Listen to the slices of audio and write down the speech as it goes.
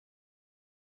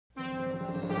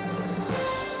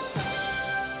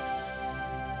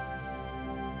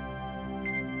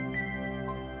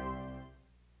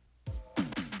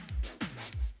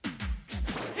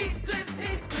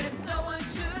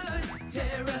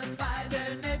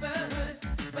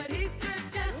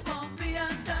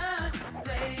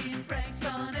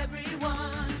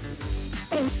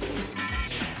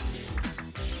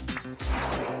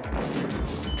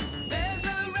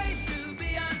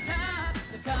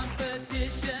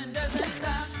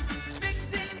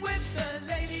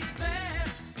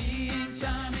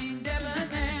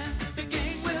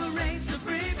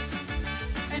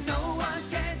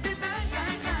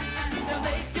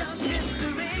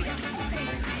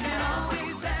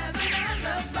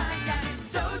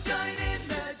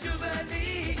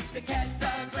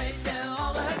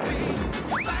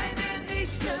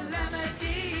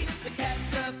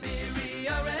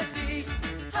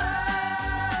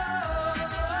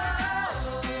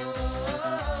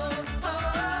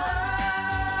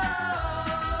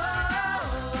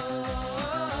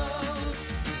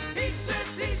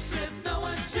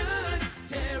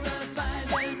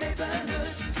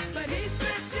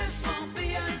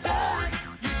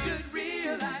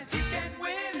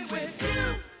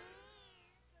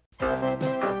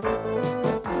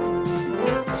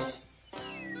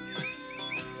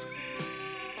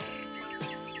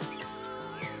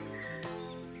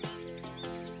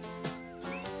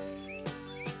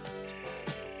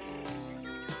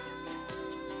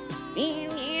Hey,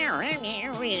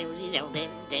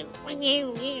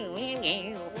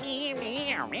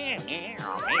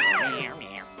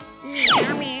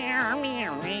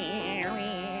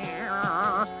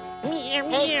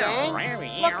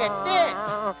 gang, look at this.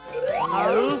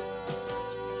 Huh?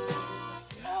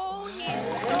 Oh, he's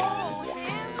so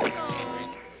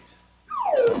handsome.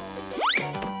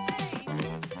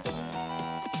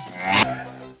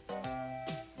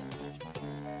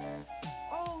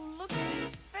 Oh, look at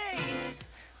his face.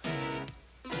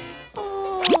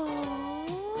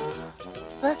 Oh,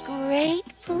 the Great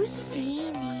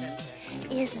Pussini.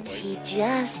 Isn't he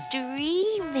just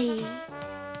dreamy?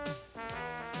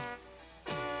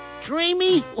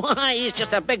 Dreamy? Why, he's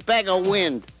just a big bag of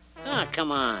wind. Oh,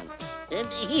 come on.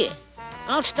 Here,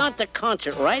 I'll start the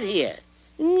concert right here.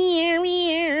 Meow,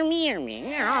 meow, meow,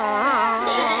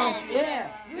 meow.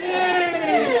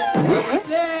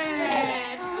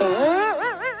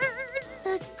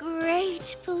 The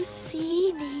Great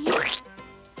Pussini.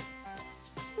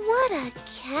 What a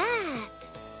cat.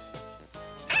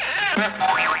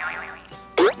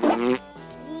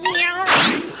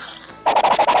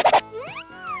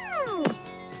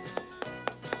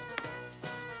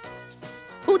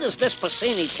 Who does this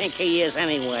Pussini think he is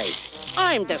anyway?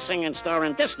 I'm the singing star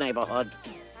in this neighborhood.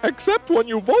 Except when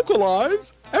you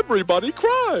vocalize, everybody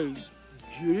cries.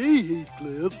 Gee,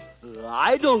 Heathcliff,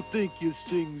 I don't think you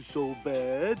sing so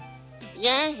bad.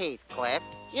 Yeah, Heathcliff,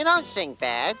 you don't sing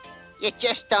bad. You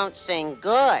just don't sing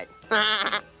good.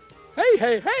 Hey,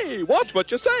 hey, hey, watch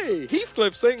what you say.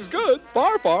 Heathcliff sings good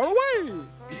far, far away.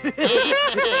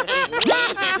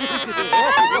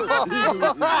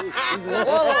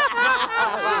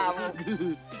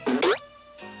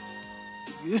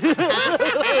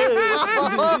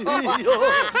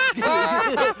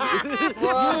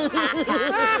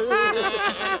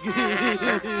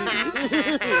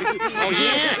 Oh,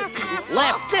 yeah?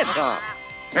 Laugh this off.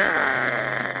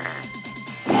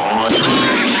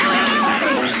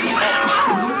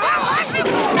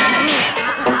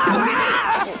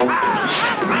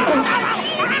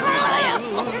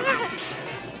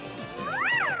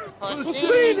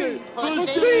 Pussini!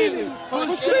 Pussini!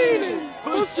 Pussini!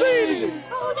 Pussini!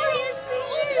 Oh, there he is.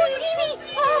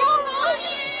 Oh, Pussini. Oh,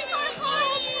 yeah.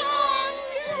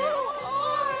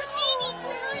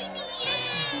 Pussini.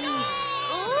 He's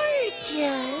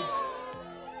gorgeous.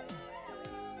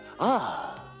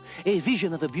 Ah, a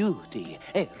vision of a beauty,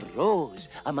 a rose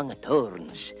among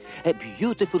thorns. A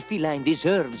beautiful feline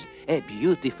deserves a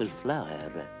beautiful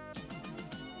flower.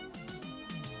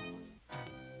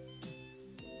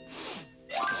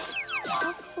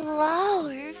 A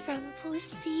flower from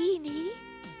Pussini.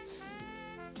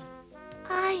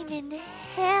 I'm in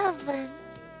heaven.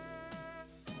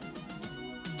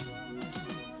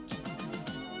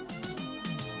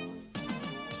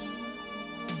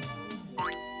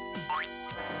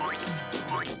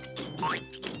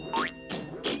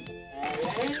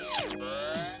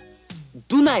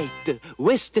 Tonight,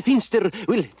 Westminster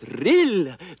will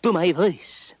thrill to my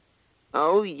voice.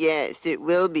 Oh, yes, it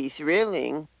will be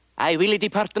thrilling. I will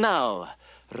depart now.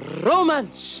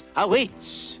 Romance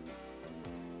awaits.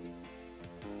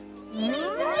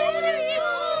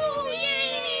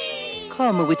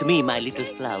 Come with me, my little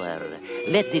flower.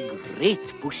 Let the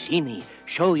great Pussini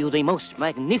show you the most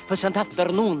magnificent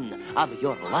afternoon of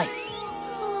your life.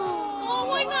 Oh,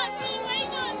 why not me? Why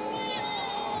not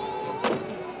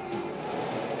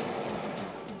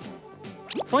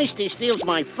me? First he steals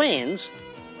my fans,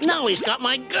 now he's got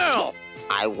my girl.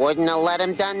 I wouldn't have let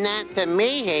him done that to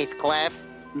me, Heathcliff.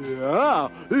 Yeah,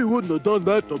 he wouldn't have done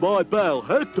that to my pal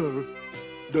Hector.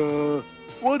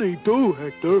 What'd he do,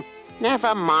 Hector?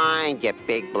 Never mind, you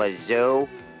big blazoo.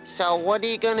 So what are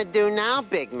you gonna do now,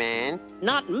 big man?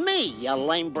 Not me, you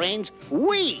lame brains.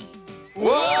 We.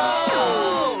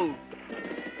 Whoa!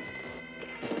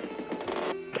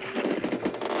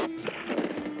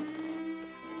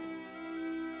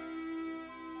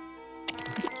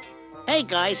 Hey,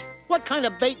 guys, what kind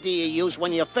of bait do you use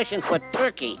when you're fishing for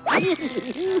turkey? Hey,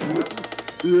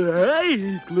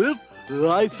 Heathcliff,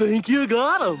 I think you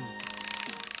got him.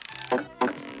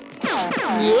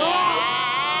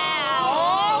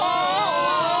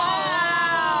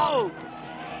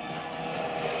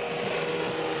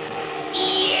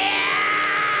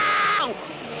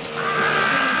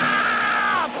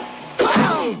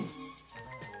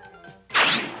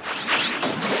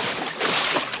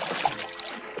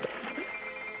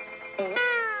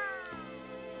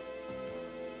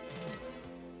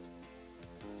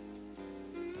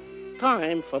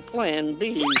 Time for Plan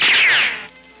B.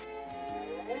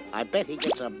 I bet he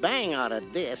gets a bang out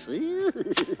of this.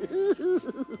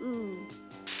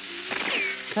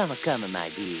 Come, come, my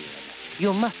dear.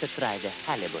 You must try the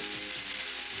halibut.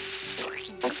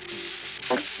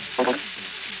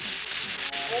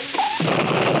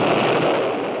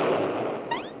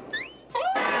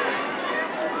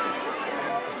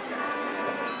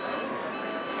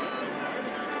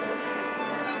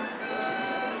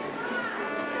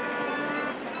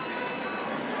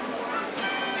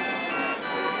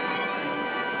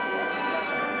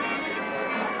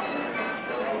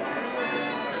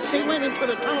 They went into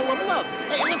the tunnel of love.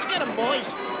 Hey, let's get them,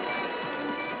 boys.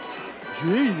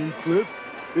 Gee, Heathcliff,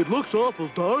 it looks awful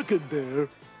dark in there.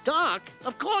 Dark?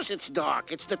 Of course it's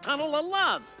dark. It's the tunnel of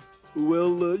love.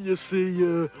 Well, you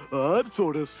see, I'm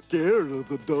sort of scared of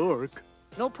the dark.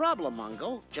 No problem,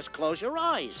 Mungo. Just close your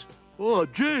eyes. Oh,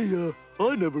 gee,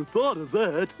 I never thought of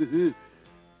that.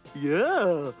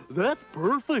 Yeah, that's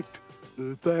perfect.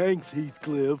 Thanks,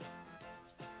 Heathcliff.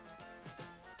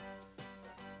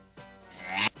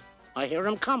 I hear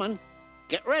them coming.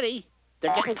 Get ready.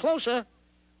 They're getting closer.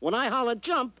 When I holler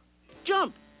jump,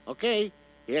 jump. Okay,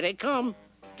 here they come.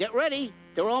 Get ready.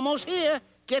 They're almost here.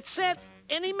 Get set.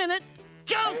 Any minute.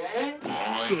 Jump!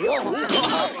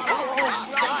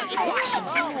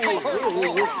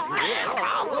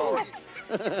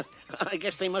 I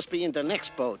guess they must be in the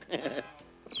next boat.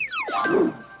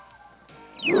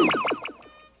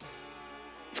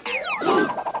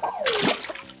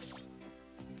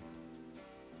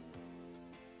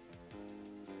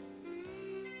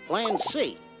 Plan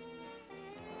C.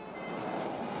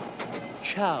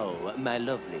 Ciao, my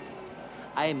lovely.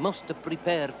 I must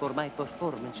prepare for my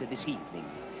performance this evening.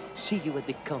 See you at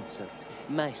the concert,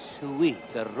 my sweet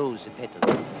rose petal.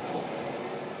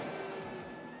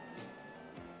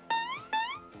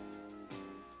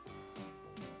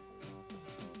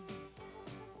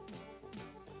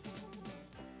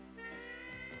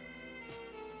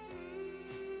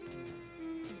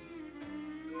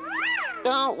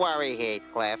 Don't worry,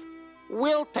 Heathcliff.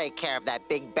 We'll take care of that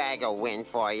big bag of wind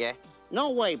for you.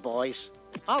 No way, boys.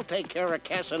 I'll take care of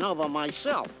Casanova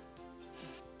myself.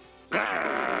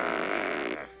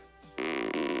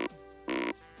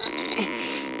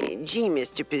 Gee,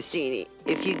 Mr. Pussini,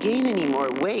 if you gain any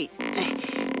more weight,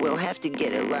 we'll have to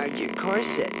get a larger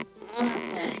corset.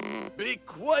 Be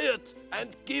quiet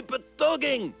and keep it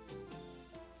tugging.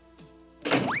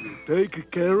 Take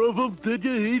care of him, did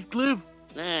you, Heathcliff?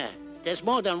 Nah, there's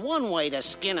more than one way to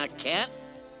skin a cat.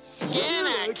 Skin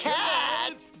a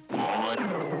cat?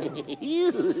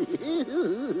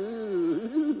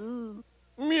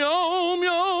 Meow,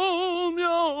 meow,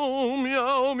 meow,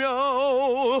 meow,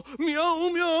 meow. Meow,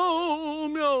 meow,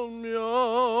 meow,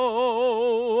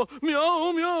 meow.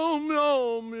 Meow, meow,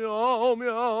 meow, meow,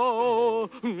 meow.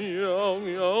 Meow,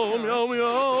 meow, meow,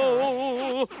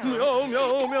 meow. Meow,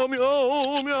 meow, meow,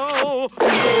 meow, meow.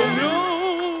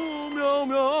 Meow, meow,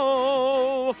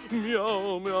 meow.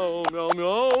 Meow, meow, meow,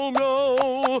 meow,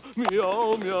 meow.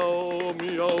 Meow, meow,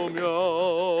 meow, meow. Meow, meow,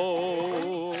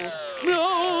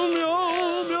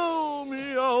 meow,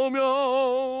 meow, meow. Meow, meow, meow,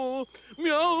 meow.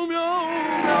 Meow, meow,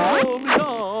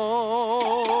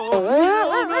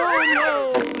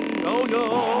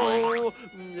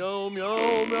 meow, meow,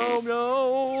 meow, meow,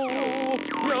 meow.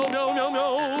 Meow, meow, meow,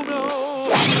 meow, meow.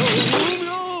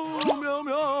 Meow, meow,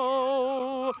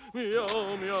 meow.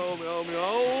 Meow, meow, meow,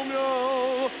 meow,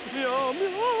 meow. Meow,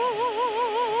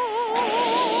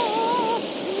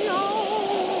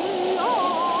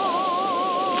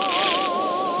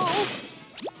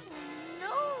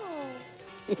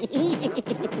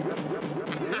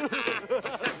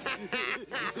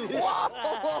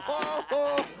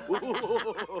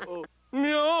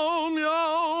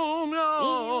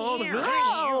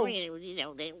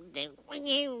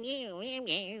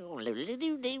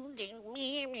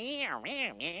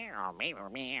 meow, meow,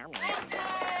 meow.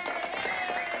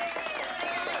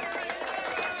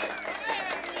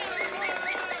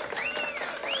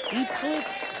 Heathcliff,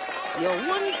 you're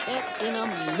one cat in a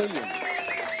million.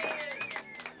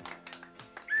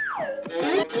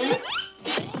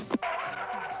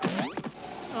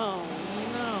 Oh,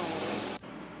 no.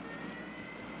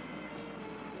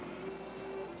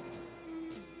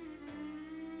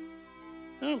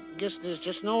 Well, guess there's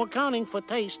just no accounting for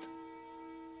taste.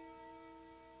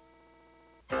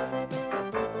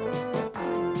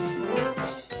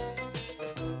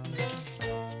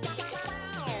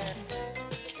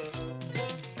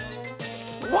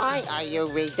 Why are you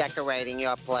redecorating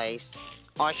your place?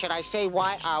 Or should I say,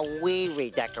 why are we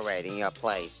redecorating your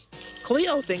place?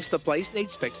 Cleo thinks the place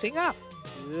needs fixing up.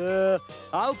 Yeah,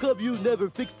 how come you never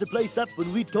fixed the place up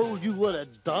when we told you what a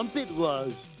dump it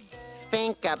was?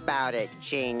 Think about it,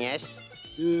 genius.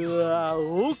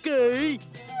 Okay.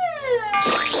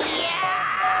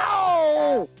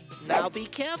 Now be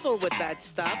careful with that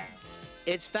stuff.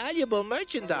 It's valuable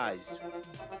merchandise.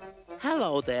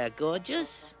 Hello there,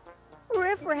 gorgeous.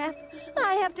 Riff-Raff,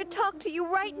 I have to talk to you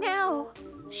right now.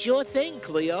 Sure thing,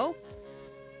 Cleo.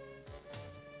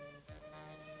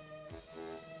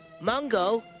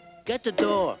 Mungo, get the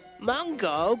door.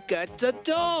 Mungo, get the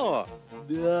door.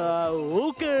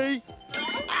 Okay.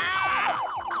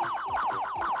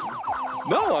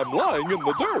 Now I'm lying in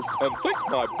the dirt and think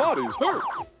my body's hurt.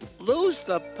 Lose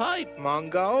the pipe,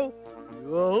 Mungo.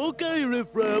 Okay,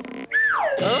 Riff-Raff.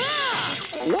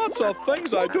 Lots of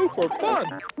things I do for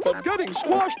fun, but getting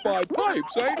squashed by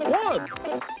pipes ain't one.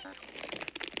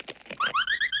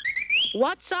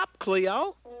 What's up,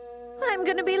 Cleo? I'm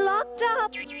gonna be locked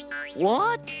up.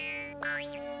 What?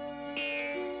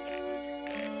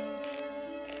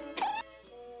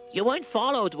 You weren't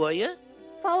followed, were you?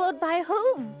 Followed by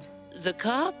whom? The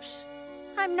cops?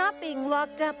 I'm not being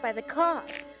locked up by the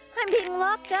cops. I'm being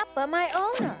locked up by my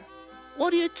owner.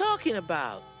 What are you talking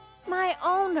about? My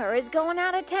owner is going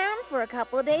out of town for a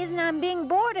couple of days, and I'm being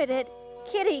boarded at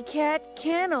Kat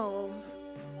Kennels.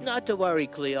 Not to worry,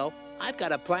 Cleo. I've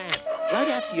got a plan. Right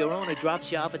after your owner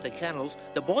drops you off at the kennels,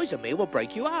 the boys and me will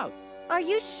break you out. Are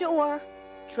you sure?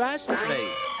 Trust me.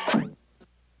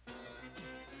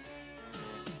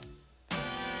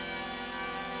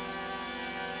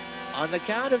 On the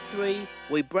count of 3,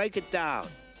 we break it down.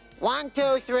 1,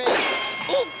 2, 3.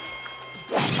 Oh!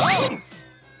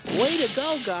 Way to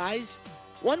go, guys.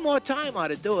 One more time ought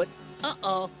to do it.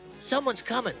 Uh-oh, someone's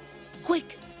coming.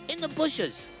 Quick, in the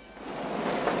bushes.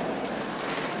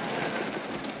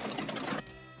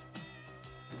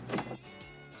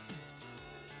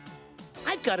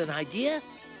 I've got an idea.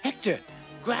 Hector,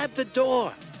 grab the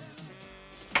door.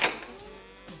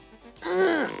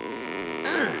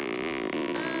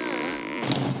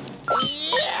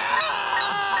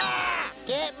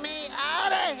 Get me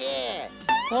out of here!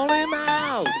 Pull him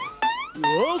out.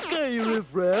 Okay,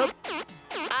 Riff-Raff.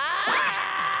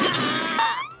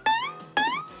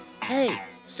 Hey,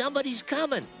 somebody's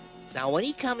coming. Now, when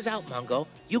he comes out, Mungo,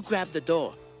 you grab the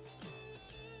door.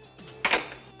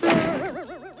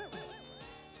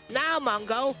 Now,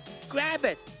 Mungo, grab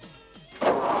it.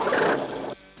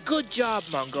 Good job,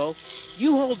 Mungo.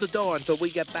 You hold the door until we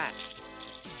get back.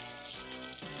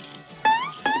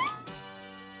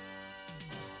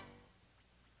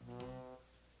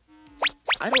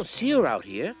 I don't see her out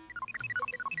here.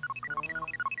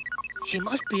 She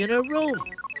must be in her room.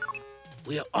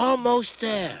 We're almost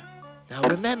there. Now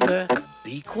remember,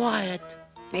 be quiet.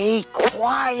 Be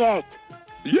quiet!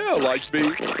 Yeah, like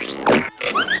me.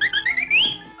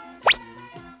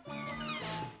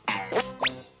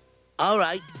 All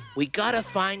right, we gotta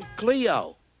find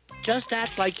Cleo. Just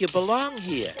act like you belong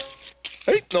here.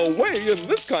 Ain't no way in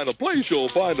this kind of place you'll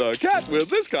find a cat with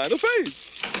this kind of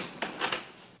face.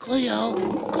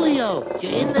 Cleo, Cleo, you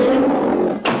in there?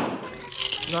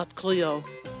 Not Cleo.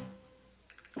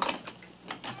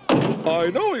 I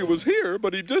know he was here,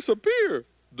 but he disappeared.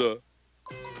 Duh.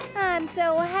 I'm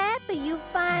so happy you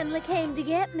finally came to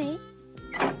get me.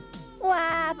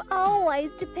 Why, I've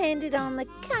always depended on the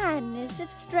kindness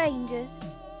of strangers.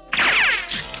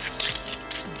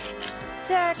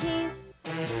 Turkeys.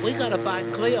 We gotta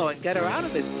find Cleo and get her out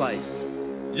of this place.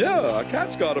 Yeah, a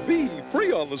cat's gotta be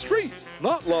free on the street,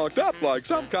 not locked up like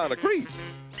some kind of creep.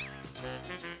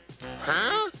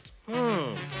 Huh?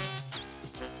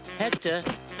 Hector,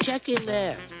 check in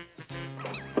there.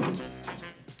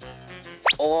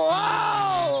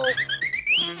 Whoa!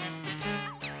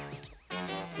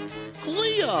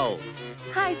 Cleo!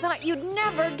 I thought you'd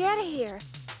never get here.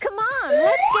 Come on,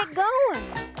 let's get going.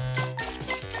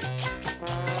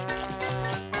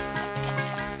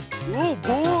 Oh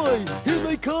boy, here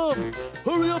they come.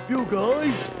 Hurry up, you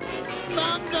guys.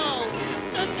 Mungo!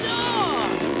 The door!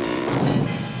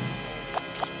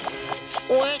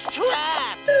 We're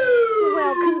trapped!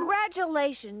 Well,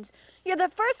 congratulations. You're the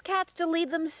first cats to leave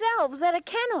themselves at a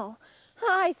kennel.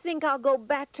 I think I'll go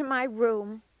back to my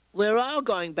room. We're all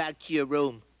going back to your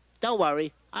room. Don't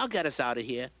worry, I'll get us out of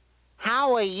here.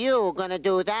 How are you gonna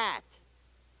do that?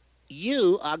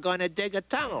 You are going to dig a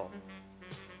tunnel.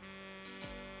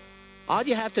 All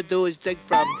you have to do is dig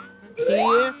from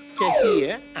here to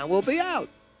here, and we'll be out.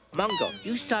 Mungo,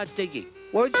 you start digging.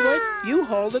 Wordsworth, you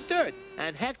hold the dirt.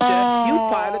 And Hector, you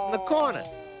pile it in the corner.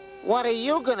 What are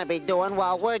you gonna be doing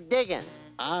while we're digging?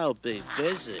 I'll be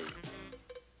busy.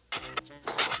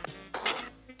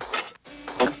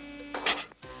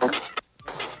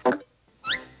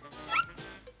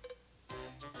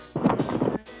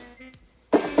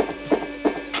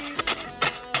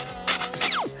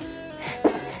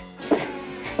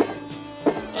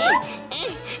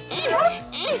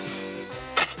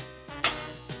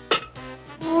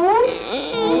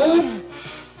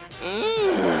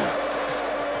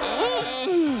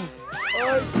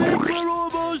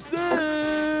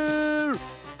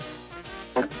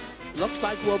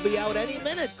 like we'll be out any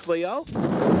minute, Cleo.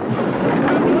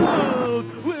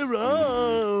 We're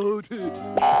out!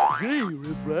 Gee,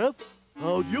 Riff-Raff,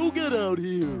 how'd you get out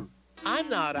here? I'm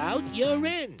not out, you're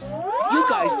in. You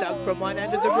guys dug from one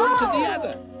end of the room to the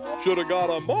other. Should have got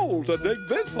a mole to dig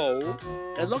this hole.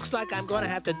 It looks like I'm going to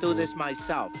have to do this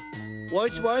myself.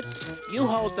 Wordsworth, you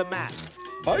hold the map.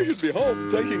 I should be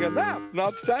home taking a nap,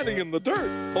 not standing in the dirt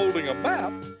holding a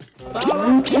map.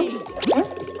 Follow me.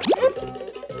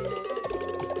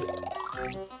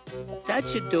 That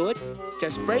should do it.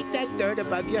 Just break that dirt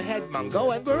above your head,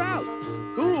 Mungo, and we're out.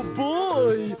 Oh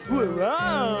boy, we're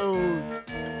out!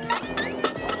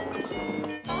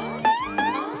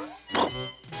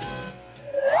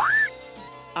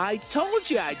 I told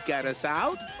you I'd get us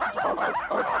out. I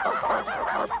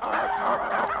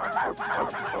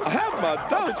have my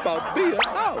doubts about being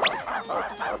out.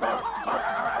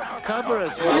 Cover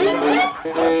us, Mungo.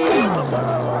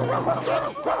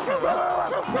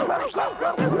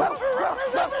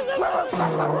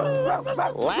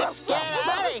 Let's get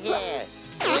out of here.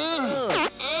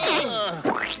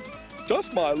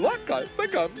 Just my luck, I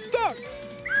think I'm stuck.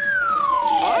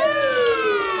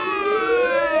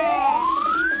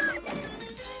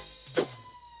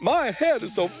 My head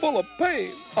is so full of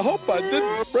pain. I hope I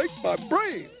didn't break my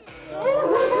brain.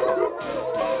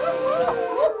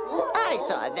 I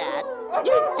saw that.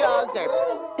 You dogs are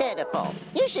pitiful.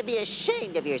 You should be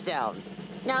ashamed of yourselves.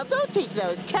 Now go teach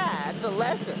those cats a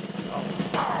lesson.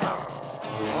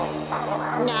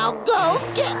 Now go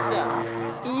get them.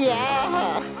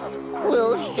 Yeah,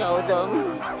 we'll show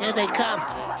them. Here they come.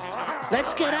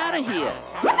 Let's get out of here.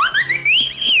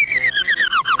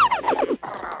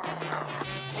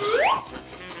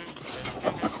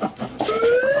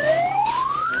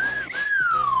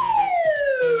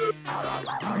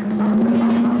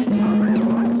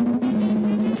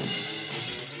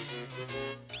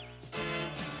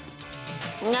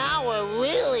 Now we're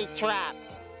really trapped.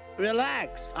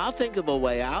 Relax. I'll think of a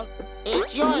way out.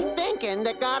 It's your thinking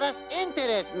that got us into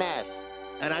this mess.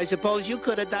 And I suppose you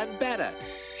could have done better.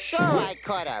 Sure I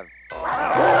could have.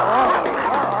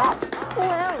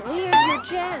 Well, here's your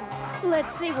chance.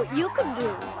 Let's see what you can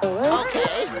do.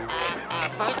 Okay.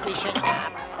 First we should...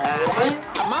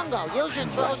 Mungo, you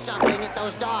should throw something at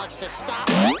those dogs to stop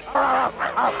them.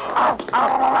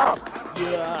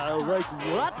 Yeah, like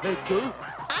what, Hector?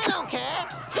 I don't care.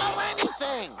 Do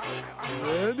anything.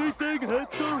 Anything,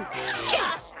 Hector?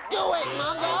 Just do it,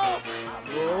 Mungo.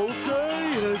 Okay,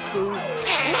 Hector.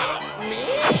 Me?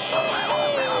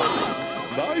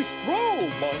 Nice throw,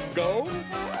 Mungo.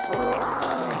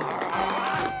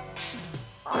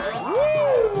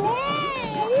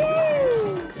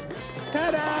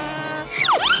 Ta-da!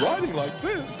 Riding like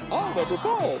this, I'll never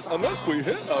fall unless we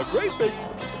hit a great big...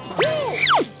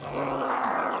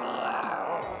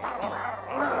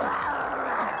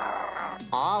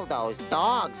 All those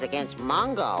dogs against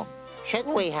Mungo.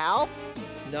 Shouldn't we help?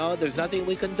 No, there's nothing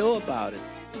we can do about it.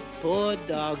 Poor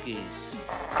doggies.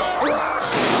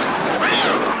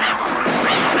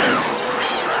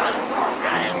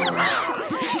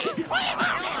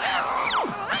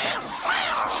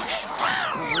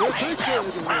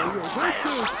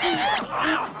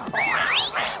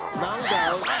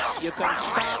 Mungo, you can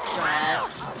stop now.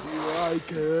 I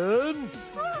can.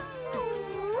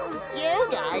 You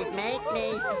guys make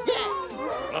me sick.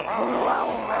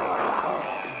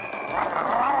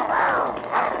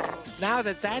 Now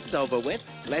that that's over with,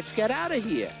 let's get out of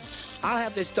here. I'll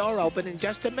have this door open in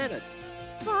just a minute.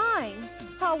 Fine.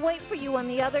 I'll wait for you on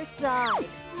the other side.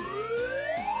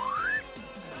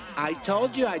 I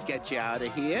told you I'd get you out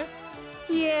of here.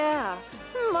 Yeah,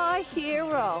 my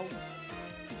hero.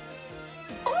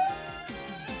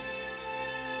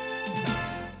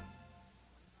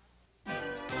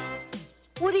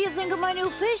 What do you think of my new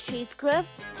fish, Heathcliff?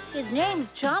 His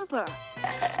name's Chomper.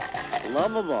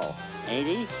 Lovable, ain't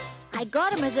he? I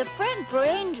got him as a friend for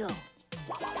Angel.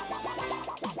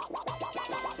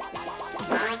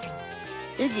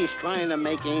 Iggy's trying to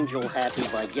make Angel happy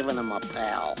by giving him a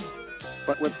pal.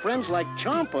 But with friends like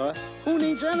Chomper, who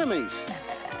needs enemies?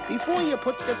 Before you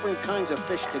put different kinds of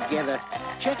fish together,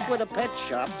 check with a pet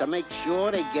shop to make sure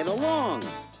they get along.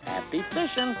 Happy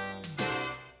fishing.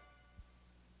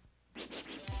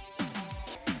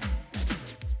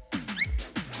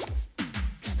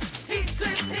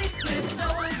 Heathcliff,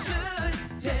 no one should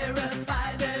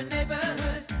terrify their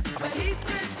neighborhood. But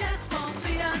Heathcliff just won't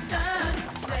be undone,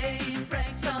 playing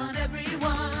pranks on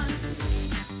everyone.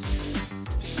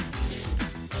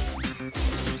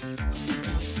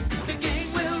 The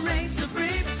gang will reign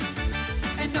supreme,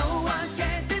 and no one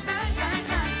can deny.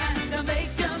 They'll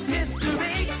make up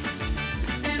history,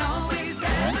 and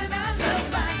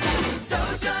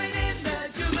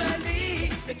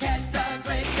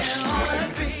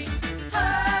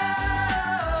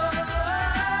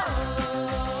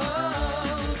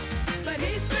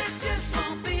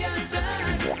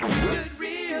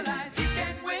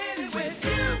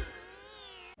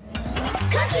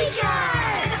Lucky Charms.